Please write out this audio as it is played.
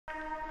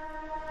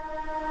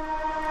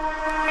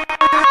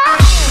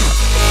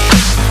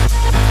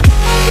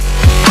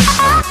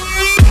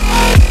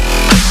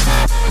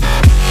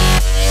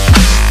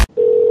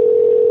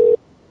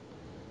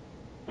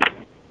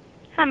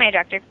may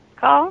I direct your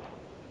call?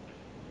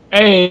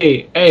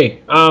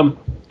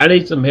 I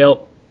need some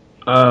help.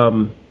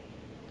 Um,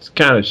 it's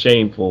kind of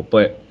shameful,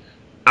 but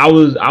I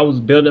was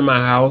building my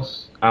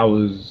house. I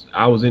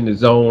was in the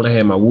zone. I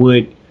had my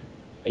wood.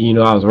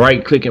 I was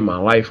right clicking my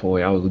life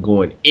away. I was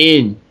going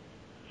in.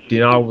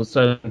 Then all of a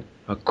sudden,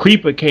 a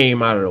creeper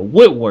came out of the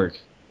woodwork,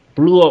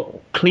 blew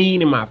up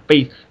clean in my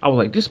face. I was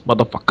like, this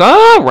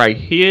motherfucker right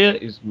here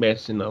is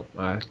messing up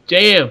my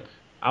jam.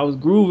 I was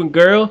grooving,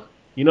 girl.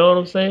 You know what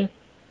I'm saying?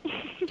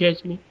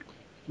 Catch me.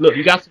 Look,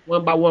 you got some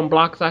one by one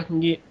blocks I can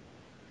get.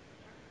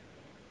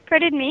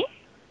 Pardon me?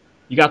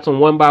 You got some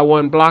one by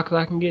one blocks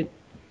I can get?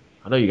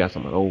 I know you got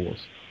some of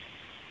those.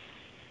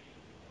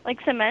 Like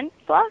cement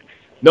blocks?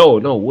 No,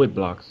 no, wood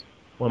blocks.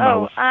 One by Oh,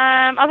 one.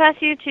 I'll pass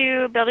you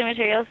to building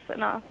materials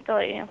and they'll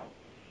let you know.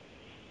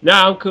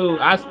 Nah, I'm cool.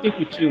 I stick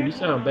with you. You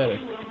sound better.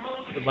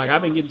 Cause like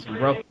I've been getting some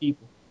rough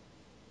people.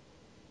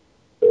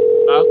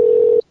 Uh,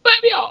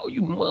 baby, oh,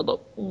 you mother.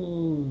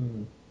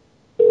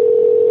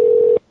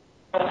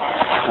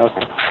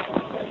 Okay.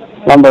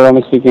 Lumber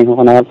Roman speaking. How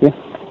can I help you?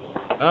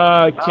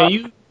 Can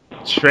you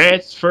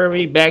transfer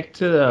me back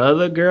to the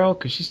other girl?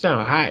 Cause she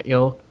sound hot,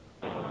 yo.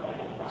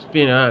 Just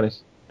being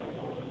honest.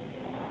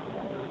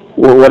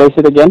 What is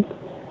it again?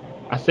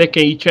 I said,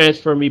 can you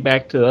transfer me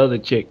back to the other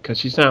chick? Cause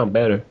she sound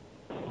better.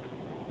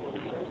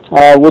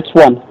 Which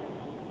one?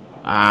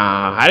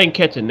 I didn't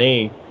catch a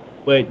name,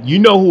 but you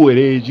know who it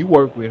is. You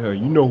work with her.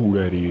 You know who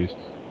that is.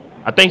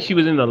 I think she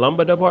was in the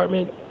lumber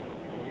department.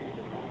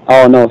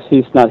 Oh no,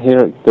 she's not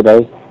here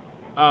today.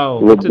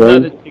 Oh, With it's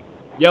Dane. another chick.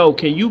 Yo,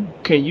 can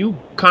you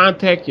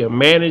contact your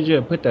manager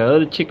and put the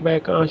other chick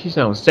back on? She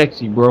sounds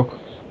sexy, bro.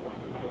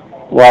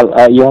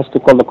 Well, you have to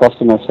call the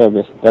customer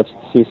service. That's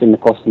she's in the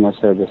customer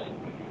service.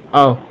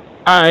 Oh,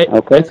 all right,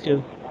 Okay. that's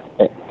good.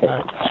 Okay. All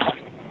right,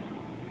 Okay.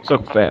 so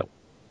fat.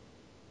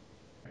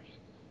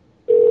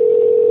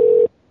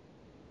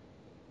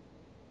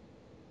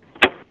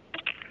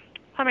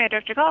 How may I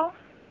direct your call?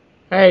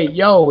 Hey,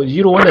 yo, is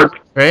you the one that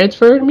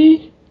transferred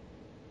me?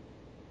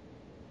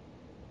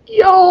 She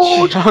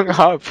Yo, hung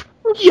up.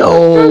 That's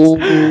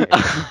yo.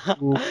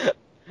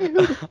 Hey,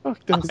 who the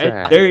fuck does That's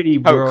that? dirty,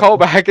 Oh, bro. call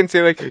back and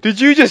say like, "Did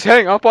you just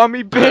hang up on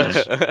me,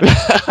 bitch?"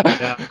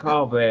 Nah,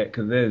 call back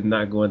because that is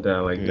not going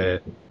down like Okay.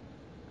 that.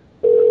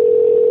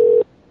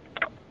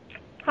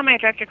 How may I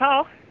direct your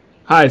call?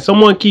 Hi,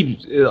 someone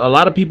keeps. A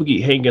lot of people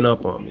keep hanging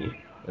up on me,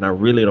 and I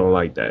really don't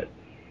like that.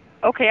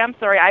 Okay, I'm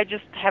sorry. I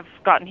just have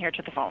gotten here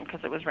to the phone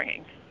because it was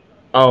ringing.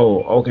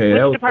 Oh, okay.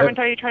 Which That department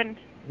are you trying?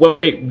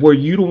 Wait, were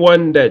you the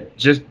one that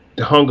just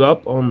hung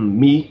up on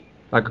me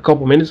like a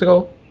couple minutes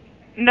ago?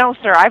 No,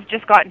 sir. I've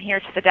just gotten here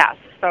to the desk,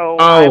 so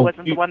I Oh,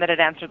 wasn't the one that had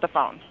answered the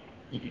phone.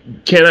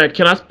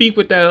 can I speak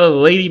with that other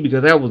lady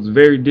because that was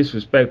very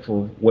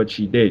disrespectful what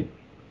she did.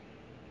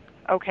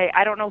 Okay,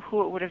 I don't know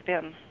who it would have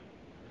been.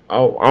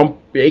 Oh,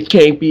 it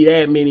can't be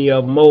that many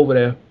of them over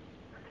there.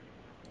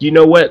 You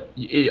know what?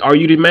 Are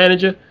you the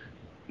manager?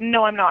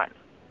 No, I'm not.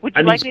 Would I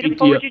you need to like me to speak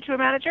to you. forward you to a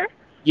manager?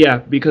 Yeah,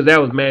 because that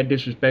was mad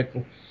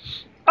disrespectful.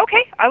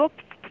 Okay, I will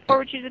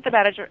forward you to the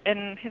manager,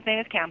 and his name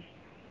is Cam.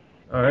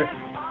 All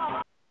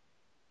right.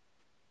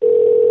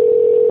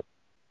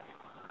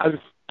 I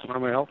just how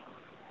may I help?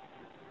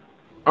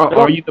 Are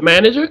Hello, you the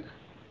manager?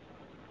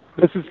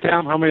 this is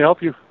Cam. How may I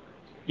help you?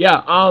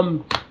 Yeah.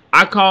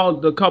 I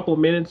called a couple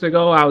minutes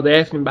ago. I was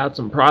asking about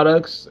some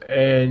products,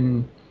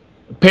 and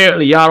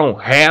apparently y'all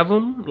don't have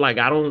them. Like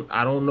I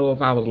don't know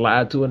if I was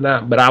lied to or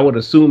not, but I would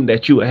assume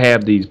that you would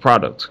have these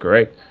products,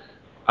 correct?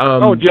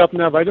 Oh, do Um. you happen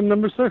to have item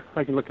number, sir?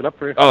 I can look it up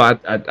for you. Oh,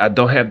 I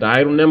don't have the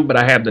item number, but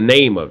I have the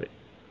name of it.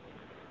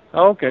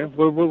 Oh, okay.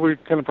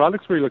 What kind of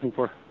products were you looking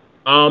for?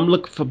 I'm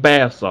looking for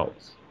bath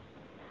salts.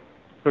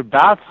 For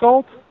bath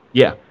salt?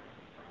 Yeah.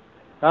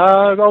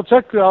 I'll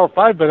check all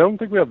five, but I don't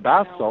think we have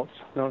bath salts.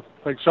 No,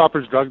 like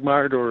Shoppers Drug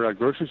Mart or a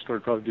grocery store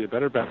would probably be a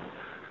better bet.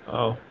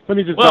 Oh. Let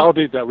me just Well,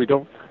 validate that we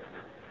don't.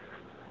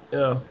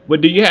 yeah.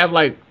 But do you have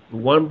like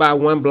one by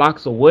one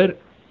blocks of wood?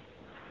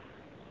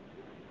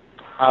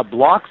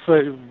 Blocks,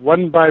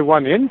 1 by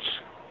 1 inch?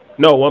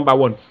 No, one by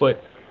 1 foot.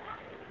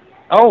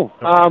 Oh,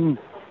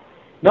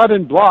 not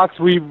in blocks.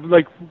 We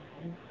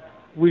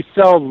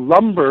sell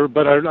lumber,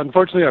 but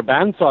unfortunately our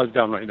bandsaw is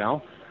down right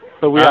now.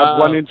 So we have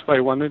one Uh, inch by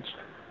 1 inch.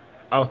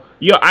 Oh,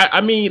 yeah.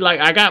 I mean, like,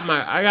 I got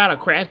a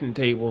crafting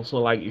table. So,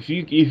 like, if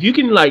you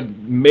can like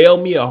mail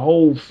me a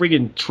whole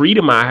freaking tree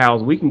to my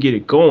house, we can get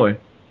it going.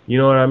 You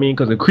know what I mean?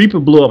 Because the creeper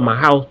blew up my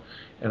house,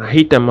 and I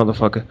hate that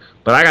motherfucker.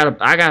 But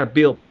I gotta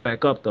build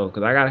back up though,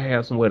 because I gotta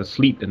have somewhere to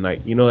sleep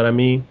tonight. You know what I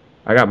mean?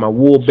 I got my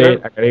wool bed.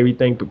 Sure. I got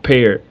everything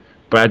prepared,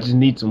 but I just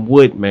need some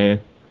wood, man.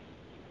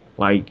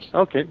 Like,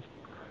 Okay.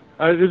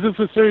 Is this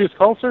a serious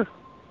call, sir?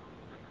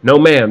 no,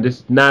 ma'am, this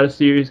is not a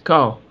serious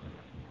call.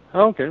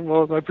 Okay.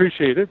 Well, I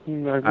appreciate it,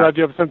 and I'm I glad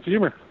you have a sense of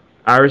humor.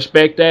 I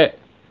respect that.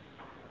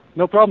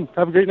 No problem.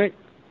 Have a great night.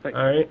 Bye.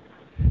 All right.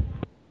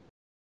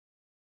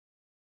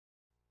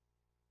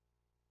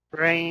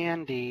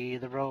 Randy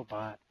the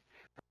robot.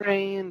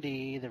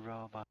 Randy the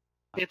robot.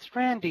 It's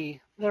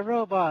Randy the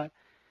robot.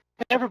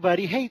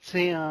 Everybody hates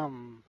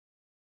him.